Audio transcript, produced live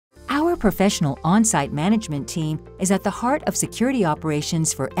professional on-site management team is at the heart of security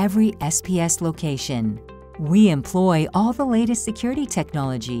operations for every SPS location. We employ all the latest security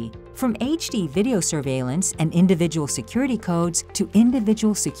technology, from HD video surveillance and individual security codes to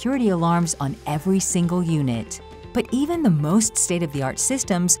individual security alarms on every single unit. But even the most state-of-the-art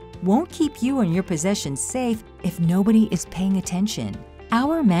systems won't keep you and your possessions safe if nobody is paying attention.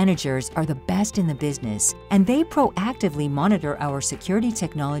 Our managers are the best in the business, and they proactively monitor our security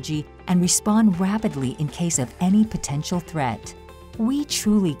technology and respond rapidly in case of any potential threat. We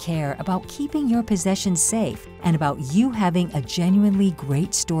truly care about keeping your possessions safe and about you having a genuinely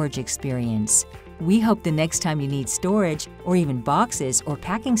great storage experience. We hope the next time you need storage, or even boxes or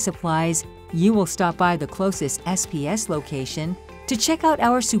packing supplies, you will stop by the closest SPS location to check out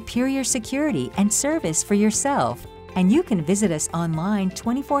our superior security and service for yourself. And you can visit us online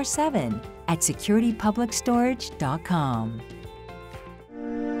 24/7 at securitypublicstorage.com.